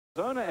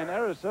Arizona and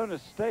Arizona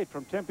State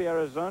from Tempe,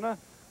 Arizona.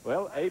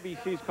 Well,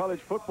 ABC's college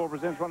football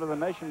presents one of the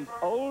nation's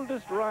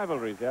oldest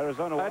rivalries.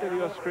 Arizona right of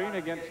your screen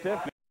against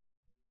Stefan,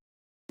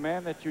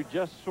 man that you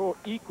just saw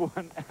eke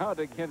one out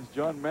against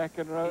John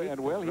McEnroe.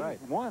 And well, he's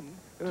won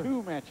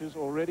 2 matches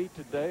already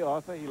today,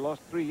 Arthur. He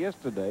lost 3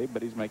 yesterday,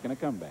 but he's making a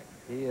comeback.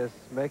 He is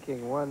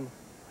making one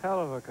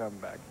hell of a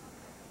comeback.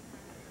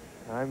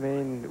 I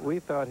mean, we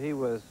thought he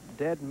was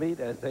dead meat,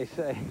 as they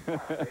say.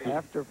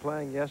 After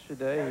playing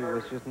yesterday, he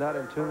was just not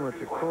in tune with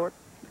the court.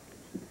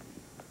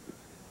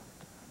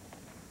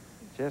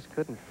 Just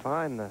couldn't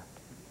find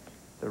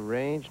the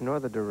range nor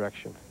the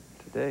direction.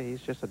 Today, he's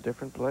just a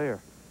different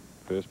player.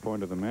 First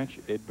point of the match,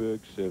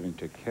 Edberg serving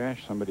to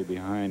Cash. Somebody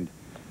behind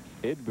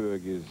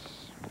Edberg is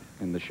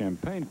in the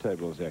champagne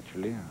tables,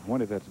 actually. I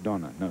wonder if that's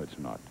Donna. No, it's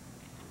not.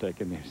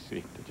 Taking their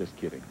seat. Just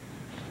kidding.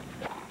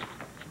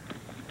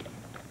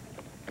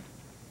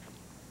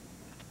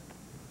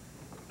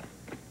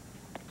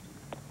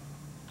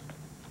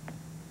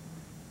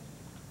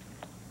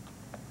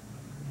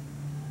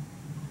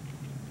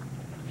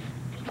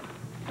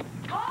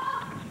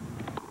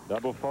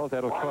 Double fault,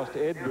 that'll cost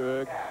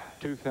Edberg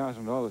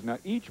 $2,000. Now,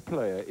 each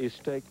player is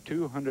staked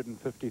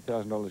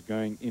 $250,000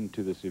 going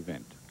into this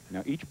event.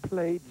 Now, each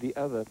played the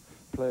other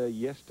player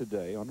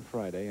yesterday on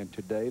Friday, and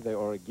today they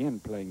are again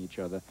playing each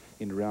other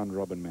in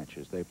round-robin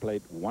matches. They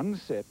played 1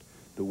 set.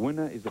 The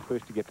winner is the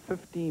first to get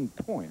 15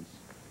 points,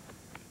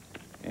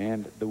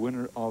 and the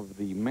winner of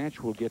the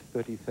match will get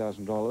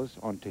 $30,000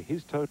 onto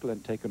his total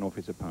and taken off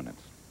his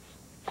opponent's.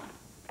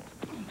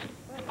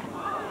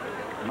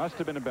 Must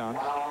have been a bounce.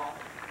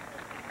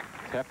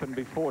 Happened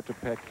before to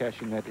Pat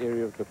Cash in that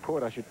area of the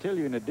court. I should tell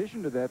you, in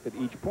addition to that, that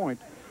each point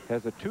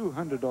has a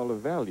 $200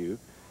 value,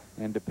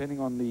 and depending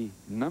on the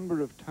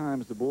number of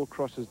times the ball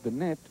crosses the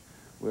net,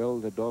 well,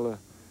 the dollar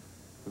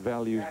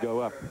values go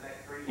up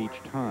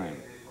each time.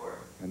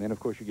 And then, of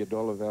course, you get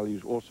dollar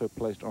values also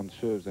placed on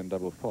serves and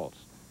double faults.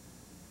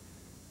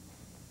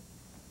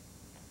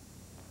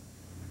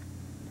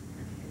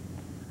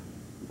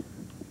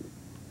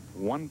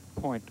 One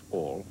point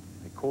all.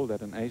 They call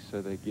that an ace,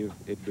 so they give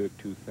Edberg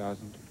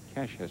 2,000.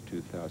 Cash has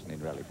 2,000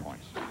 in rally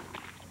points.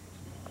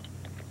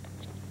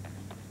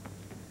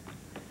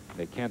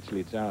 They cancel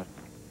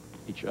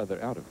each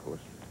other out, of course.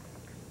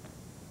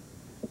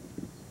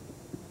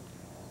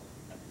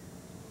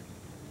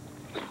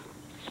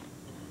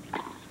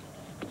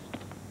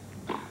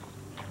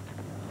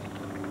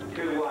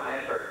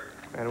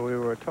 And we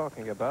were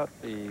talking about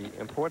the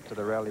importance of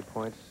the rally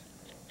points.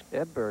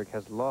 Edberg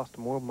has lost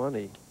more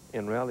money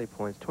in rally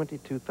points,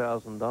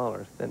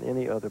 $22,000, than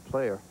any other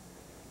player.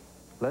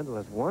 Lendl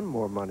has won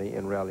more money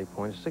in rally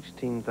points,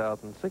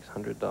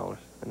 $16,600,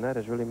 and that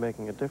is really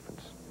making a difference.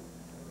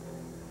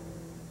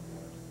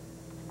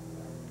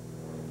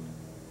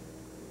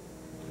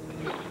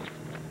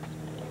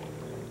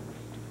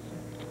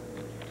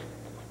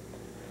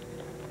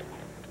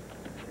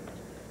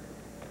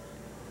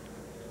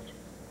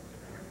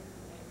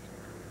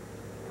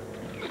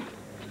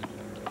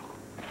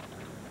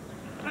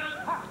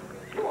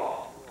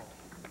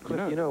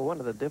 You know, one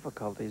of the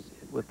difficulties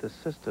with this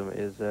system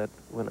is that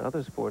when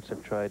other sports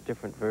have tried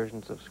different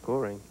versions of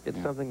scoring,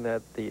 it's something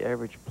that the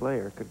average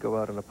player could go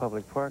out in a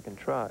public park and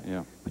try.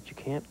 But you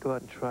can't go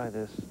out and try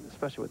this,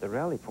 especially with the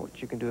rally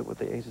points. You can do it with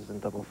the aces and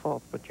double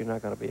faults, but you're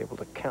not going to be able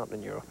to count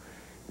in your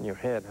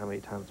head how many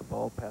times the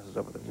ball passes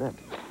over the net.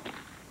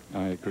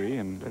 I agree.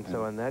 And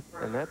so in that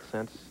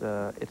sense,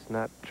 it's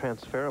not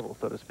transferable,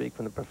 so to speak,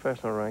 from the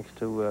professional ranks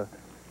to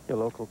your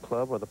local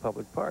club or the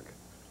public park.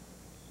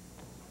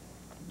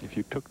 If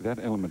you took that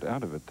element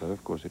out of it, though,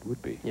 of course it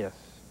would be. Yes.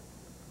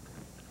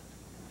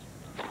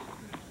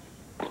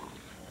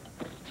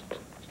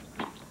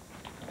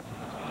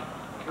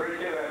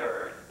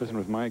 Listen,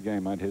 with my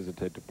game, I'd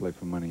hesitate to play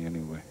for money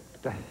anyway.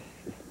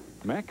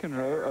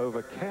 McEnroe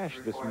over Cash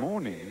this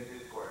morning,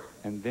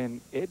 and then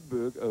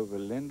Edberg over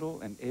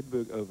Lendl and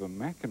Edberg over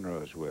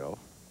McEnroe as well.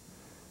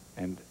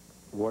 And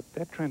what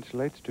that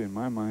translates to in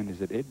my mind is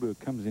that Edberg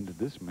comes into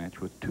this match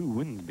with 2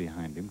 wins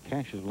behind him.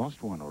 Cash has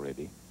lost 1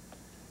 already.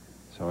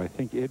 So I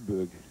think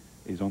Edberg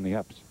is on the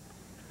ups.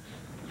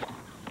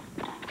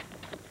 Going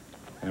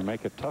to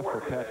make it tough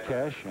for Pat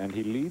Cash, and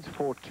he leads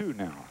 4-2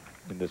 now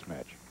in this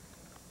match.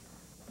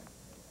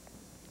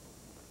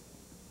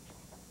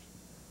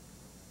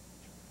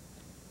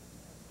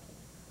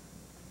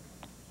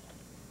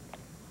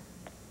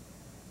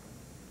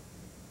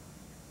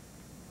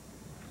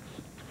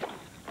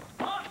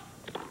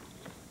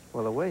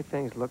 Well, the way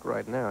things look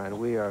right now, and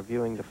we are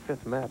viewing the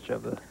 5th match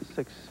of the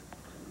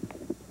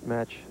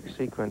 6-match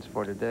sequence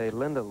for today,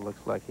 Lendl looks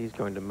like he's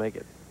going to make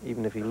it,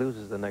 even if he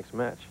loses the next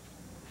match.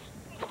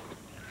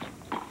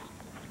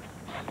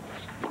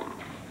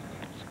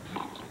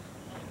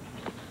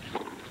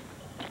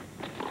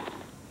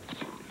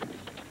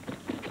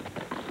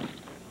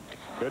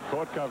 Good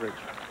court coverage.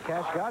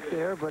 Cash got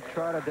there, but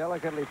tried a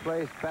delicately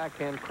placed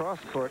backhand cross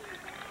court,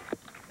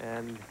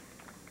 and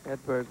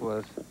Edberg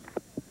was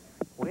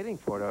waiting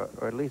for it,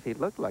 or at least he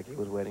looked like he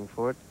was waiting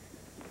for it.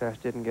 Cash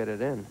didn't get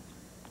it in.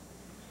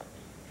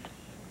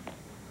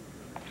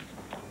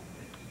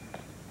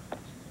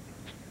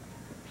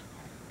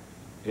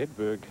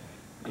 Edberg,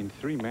 in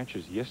 3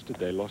 matches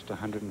yesterday, lost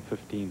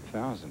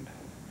 115,000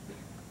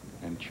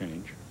 and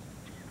change.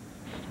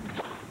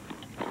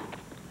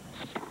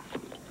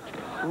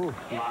 Ooh,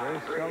 he very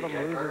seldom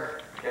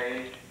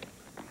loses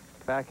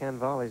backhand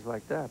volleys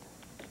like that.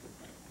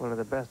 One of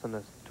the best on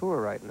this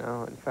tour right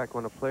now. In fact,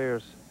 one of the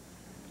players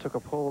took a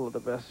poll of the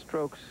best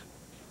strokes.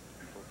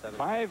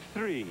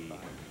 5-3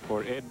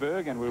 for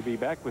Edberg, and we'll be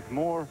back with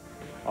more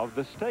of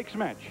the stakes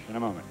match in a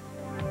moment.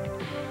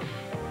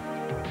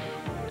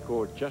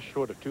 Scored just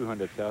short of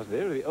 200,000.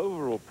 There are the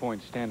overall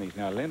point standings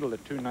now. Lendl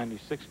at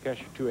 296,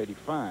 Cash at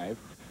 285.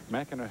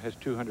 McEnroe has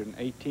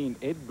 218,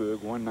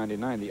 Edberg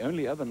 199. The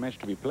only other match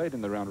to be played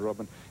in the round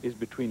robin is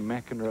between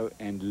McEnroe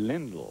and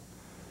Lendl.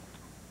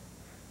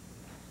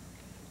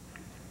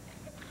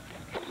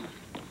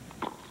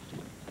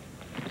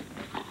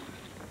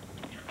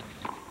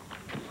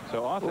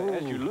 So, Arthur,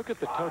 as you look at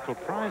the total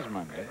prize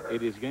money,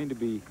 it is going to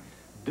be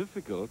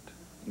difficult,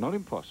 not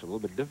impossible,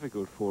 but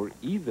difficult for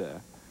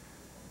either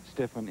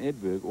Stefan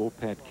Edberg or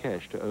Pat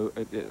Cash to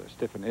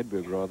Stefan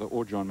Edberg rather,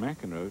 or John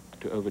McEnroe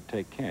to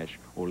overtake Cash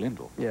or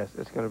Lendl. Yes,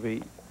 it's going to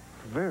be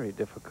very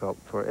difficult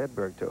for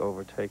Edberg to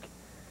overtake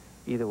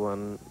either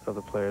one of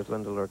the players,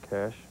 Lendl or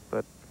Cash,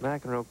 but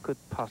McEnroe could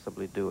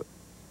possibly do it.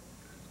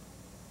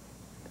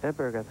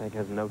 Edberg, I think,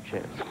 has no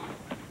chance.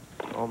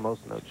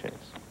 Almost no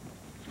chance.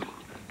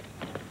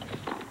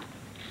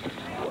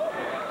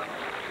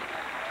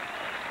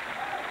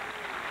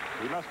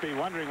 He must be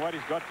wondering what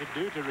he's got to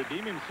do to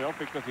redeem himself,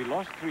 because he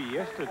lost 3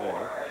 yesterday.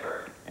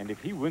 And if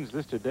he wins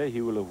this today,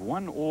 he will have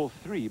won all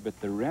 3, but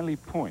the rally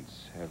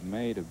points have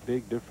made a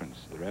big difference.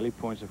 The rally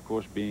points, of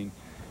course, being,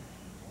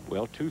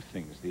 well, 2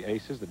 things. The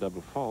aces, the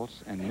double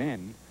faults, and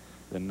then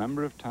the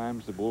number of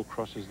times the ball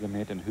crosses the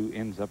net and who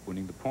ends up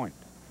winning the point.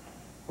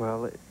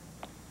 Well,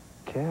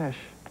 Cash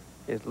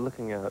is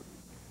looking out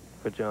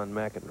for John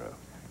McEnroe.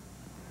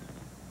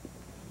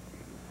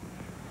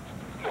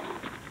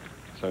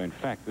 So, in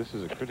fact, this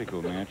is a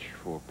critical match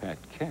for Pat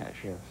Cash.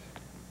 Yes.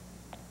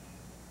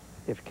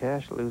 If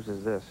Cash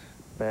loses this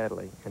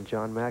badly and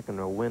John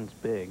McEnroe wins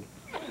big,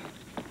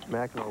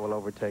 McEnroe will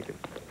overtake him.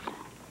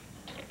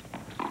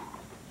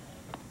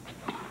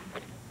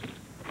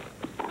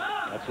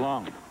 That's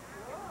long.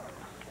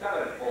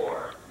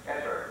 7-4,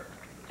 Edberg.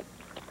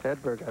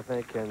 Edberg, I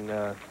think,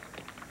 can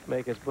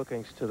make his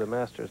bookings to the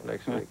Masters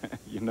next week.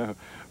 You know,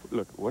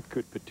 look, what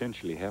could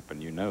potentially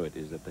happen, you know it,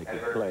 is that they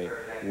could play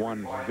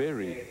one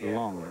very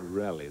long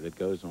rally that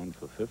goes on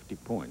for 50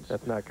 points.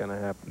 That's not going to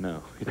happen.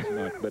 No, it's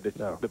not, but it's,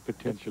 no. The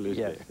potential is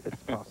yes, there.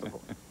 it's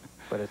possible,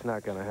 but it's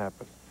not going to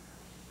happen.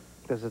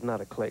 This is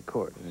not a clay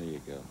court. There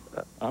you go.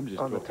 I'm just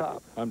on the talking,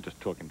 top. I'm just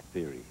talking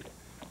theory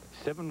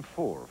here. 7-4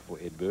 for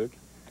Edberg,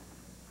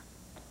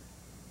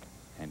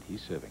 and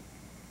he's serving.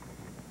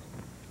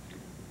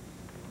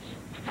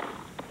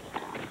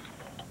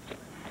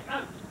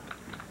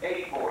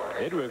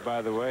 Edberg,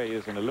 by the way,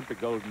 is an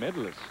Olympic gold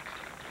medalist.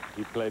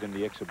 He played in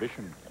the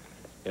exhibition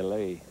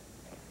LA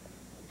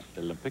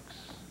Olympics.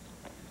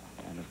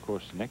 And, of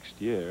course, next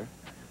year,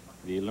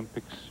 the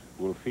Olympics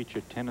will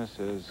feature tennis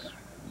as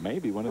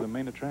maybe one of the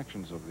main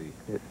attractions of the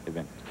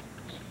event.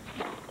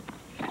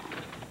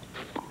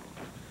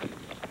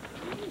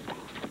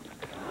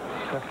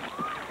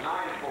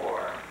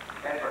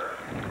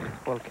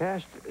 Well,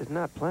 Cash is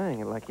not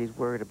playing it like he's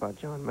worried about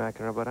John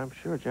McEnroe, but I'm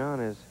sure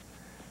John is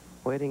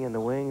waiting in the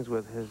wings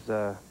with his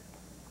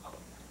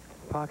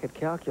pocket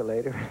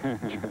calculator,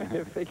 trying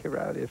to figure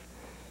out if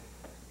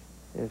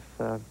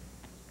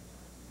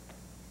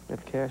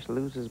Cash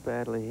loses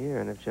badly here,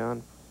 and if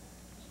John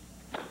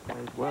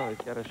plays well, he's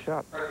got a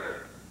shot.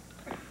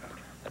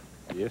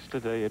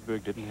 Yesterday,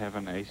 Edberg didn't have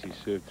an ace. He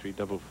served 3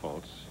 double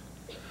faults,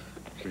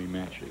 3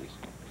 matches.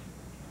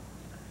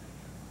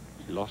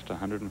 He lost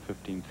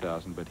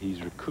 115,000, but he's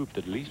recouped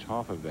at least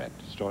half of that,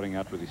 starting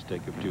out with a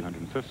stake of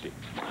 250.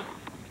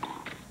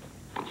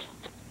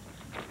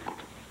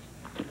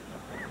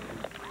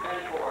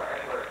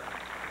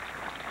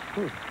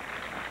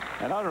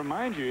 And I'll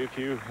remind you, if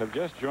you have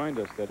just joined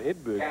us, that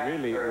Edberg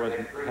really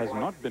has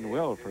not been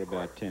well for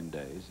about 10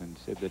 days, and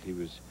said that he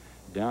was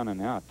down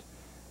and out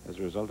as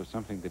a result of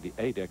something that he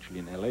ate actually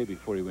in LA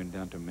before he went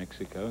down to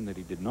Mexico, and that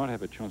he did not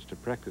have a chance to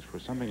practice for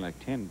something like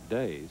 10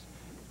 days.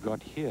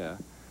 Got here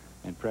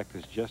and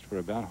practiced just for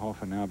about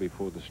half an hour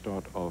before the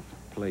start of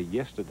play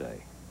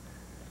yesterday.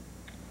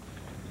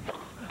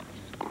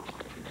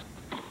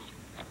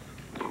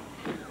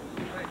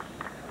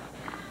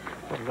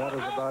 And that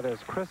is about as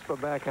crisp a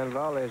backhand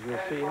volley as you'll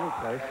see any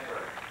place.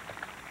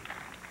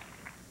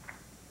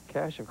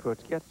 Cash, of course,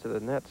 gets to the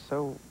net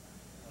so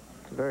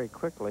very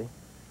quickly.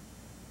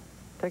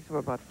 Takes him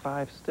about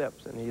 5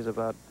 steps, and he's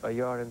about a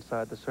yard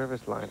inside the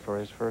service line for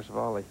his first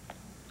volley.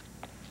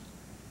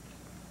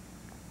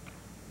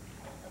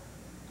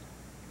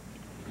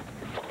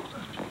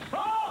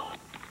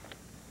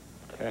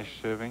 Cash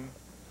serving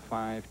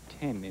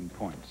 5-10 in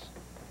points.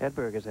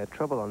 Edberg has had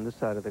trouble on this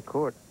side of the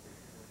court.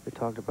 We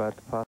talked about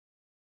the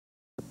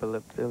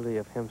possibility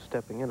of him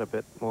stepping in a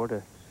bit more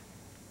to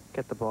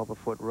get the ball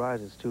before it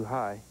rises too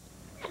high.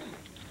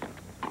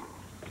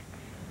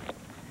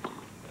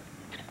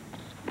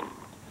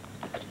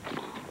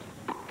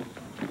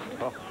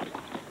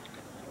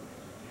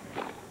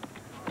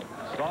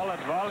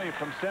 volley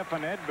from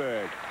Stefan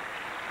Edberg.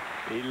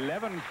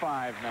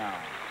 11-5 now.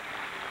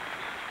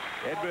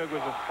 Edberg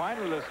was a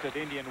finalist at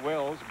Indian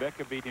Wells.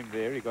 Becker beat him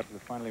there. He got to the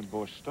final in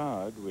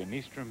Borstad, where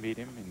Nystrom beat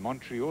him. In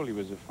Montreal, he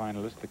was a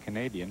finalist, the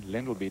Canadian.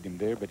 Lendl beat him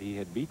there, but he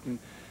had beaten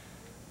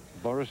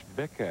Boris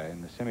Becker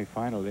in the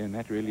semi-final there, and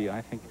that really,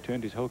 I think,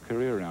 turned his whole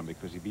career around,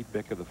 because he beat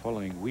Becker the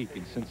following week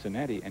in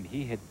Cincinnati, and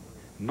he had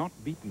not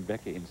beaten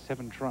Becker in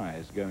 7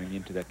 tries going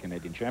into that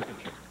Canadian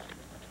Championship.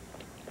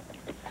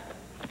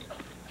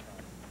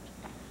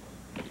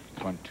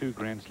 Won 2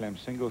 Grand Slam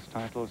singles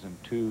titles and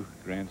 2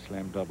 Grand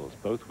Slam doubles,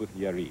 both with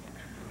Yarid.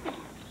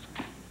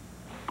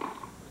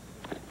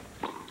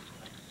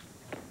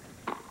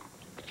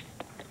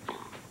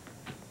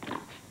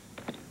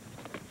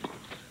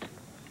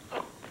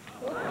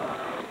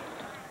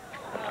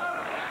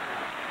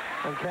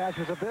 And Cash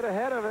was a bit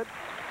ahead of it.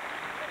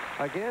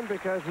 Again,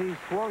 because he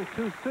swung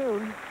too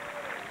soon.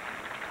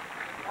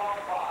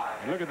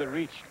 Look at the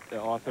reach,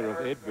 Arthur, of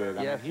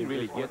Edberg. Yes, I mean, he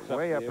really gets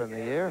way up there. in the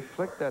air.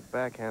 Flicked that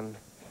backhand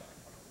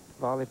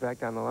volley back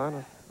down the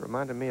line.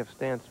 Reminded me of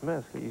Stan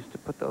Smith, who used to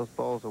put those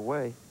balls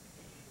away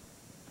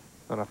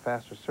on a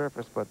faster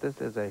surface, but this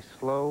is a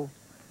slow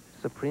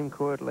Supreme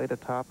Court laid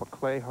atop a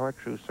clay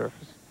hard-true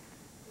surface.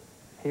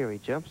 Here he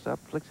jumps up,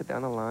 flicks it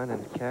down the line,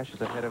 and Cash is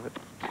ahead of it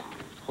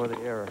for the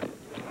error.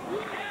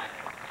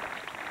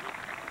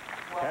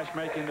 Cash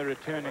making the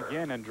return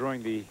again and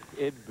drawing the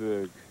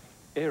Edberg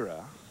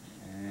error.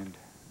 And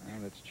now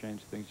let's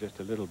change things just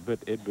a little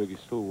bit. Edberg is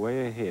still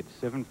way ahead.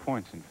 7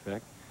 points, in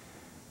fact.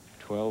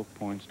 12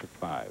 points to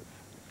 5.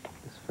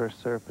 His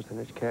first serve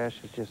percentage, Cash,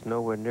 is just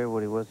nowhere near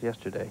what he was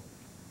yesterday.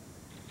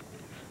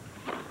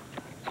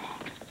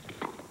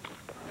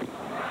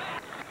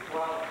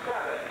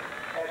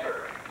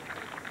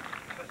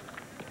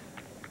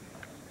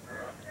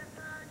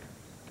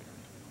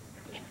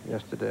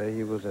 Yesterday,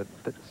 he was at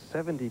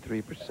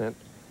 73%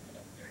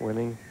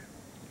 winning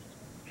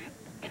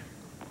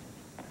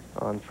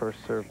on first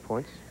serve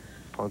points,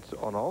 on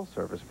all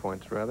service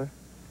points, rather.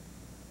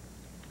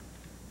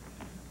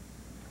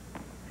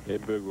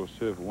 Edberg will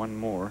serve 1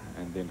 more,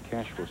 and then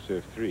Cash will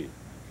serve 3.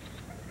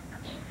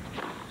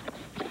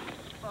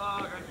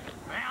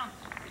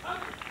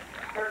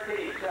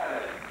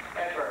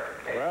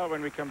 Well,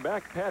 when we come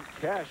back, Pat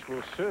Cash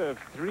will serve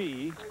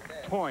 3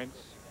 points.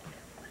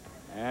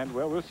 And,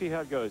 well, we'll see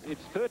how it goes.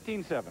 It's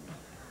 13-7.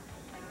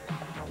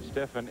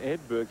 Stefan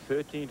Edberg,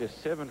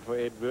 13-7 for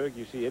Edberg.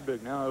 You see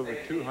Edberg now over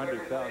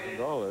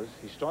 $200,000.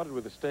 He started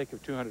with a stake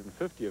of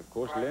 $250, of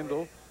course.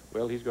 Lendl,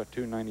 well, he's got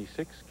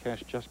 $296.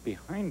 Cash just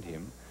behind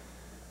him.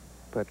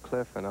 But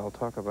Cliff, and I'll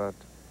talk about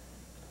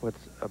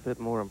what's a bit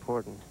more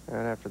important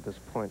right after this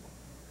point.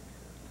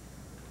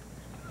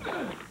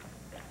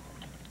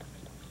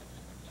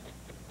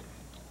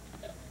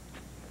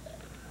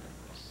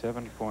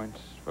 Seven points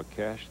for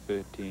Cash,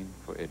 13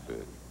 for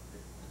Edberg.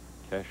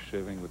 Cash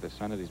serving with the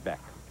sun at his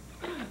back.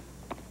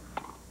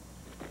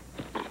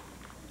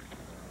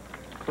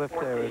 Cliff,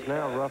 there is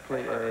now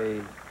roughly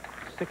a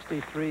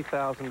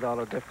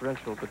 $63,000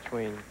 differential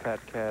between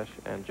Pat Cash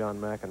and John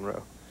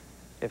McEnroe.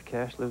 If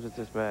Cash loses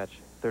this match,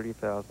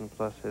 $30,000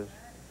 plus his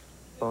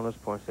bonus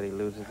points that he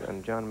loses,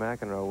 and John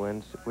McEnroe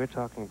wins, we're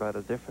talking about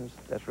a difference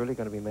that's really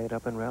going to be made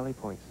up in rally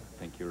points. I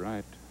think you're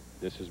right.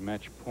 This is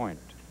match point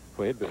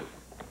for Edberg.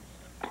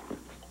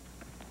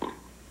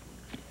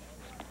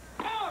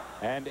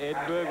 And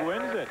Edberg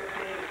wins it.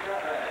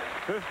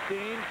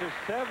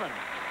 15-7.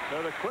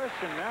 So the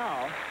question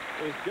now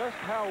is just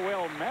how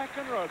well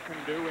McEnroe can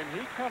do when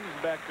he comes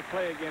back to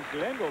play against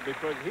Lendl,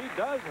 because he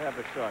does have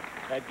a shot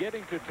at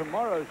getting to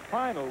tomorrow's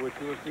final, which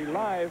you will see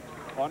live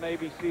on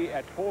ABC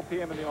at 4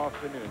 p.m. in the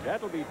afternoon.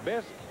 That'll be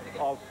best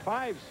of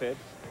 5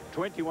 sets,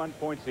 21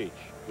 points each.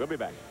 We'll be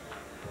back.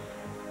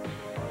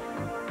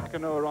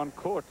 McEnroe on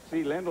court.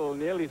 See, Lendl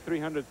nearly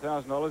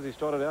 $300,000. He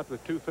started out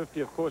with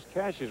 $250. Of course,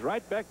 Cash is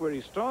right back where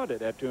he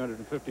started at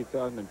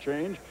 $250,000 and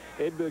change.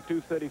 Edberg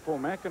 $234,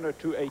 McEnroe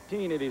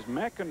 $218. It is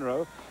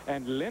McEnroe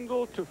and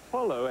Lendl to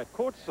follow at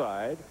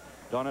courtside.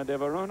 Donna De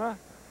Verona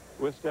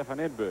with Stefan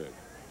Edberg.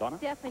 Donna?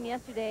 Stefan,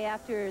 yesterday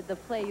after the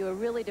play, you were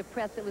really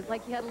depressed. It was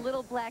like you had a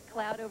little black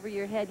cloud over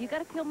your head. You got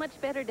to feel much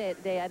better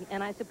today,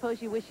 and I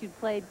suppose you wish you'd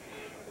played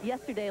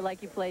yesterday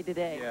like you played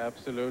today. Yeah,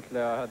 absolutely.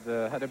 I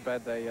had a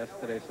bad day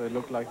yesterday, so it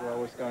looked like I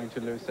was going to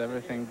lose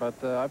everything.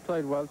 But I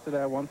played well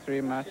today. I won 3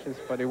 matches,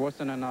 but it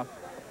wasn't enough.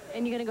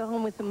 And you're going to go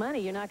home with some money.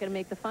 You're not going to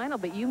make the final,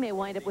 but you may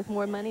wind up with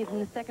more money than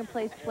the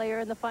second-place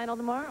player in the final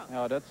tomorrow.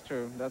 Yeah, that's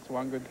true. That's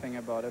one good thing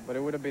about it. But it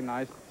would have been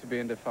nice to be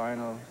in the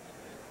final.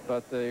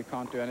 But you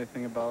can't do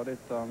anything about it.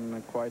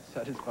 I'm quite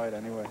satisfied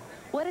anyway.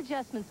 What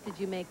adjustments did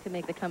you make to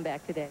make the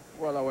comeback today?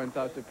 Well, I went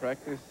out to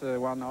practice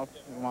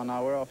 1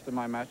 hour after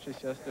my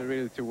matches yesterday,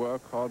 really to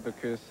work hard,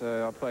 because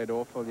I played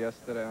awful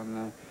yesterday,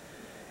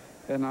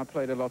 and I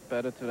played a lot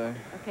better today.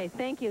 Okay,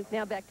 thank you.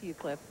 Now back to you,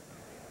 Cliff.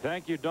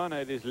 Thank you, Donna.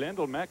 It is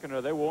Lendl,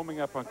 McEnroe. They're warming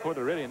up on court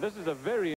already, and this is a very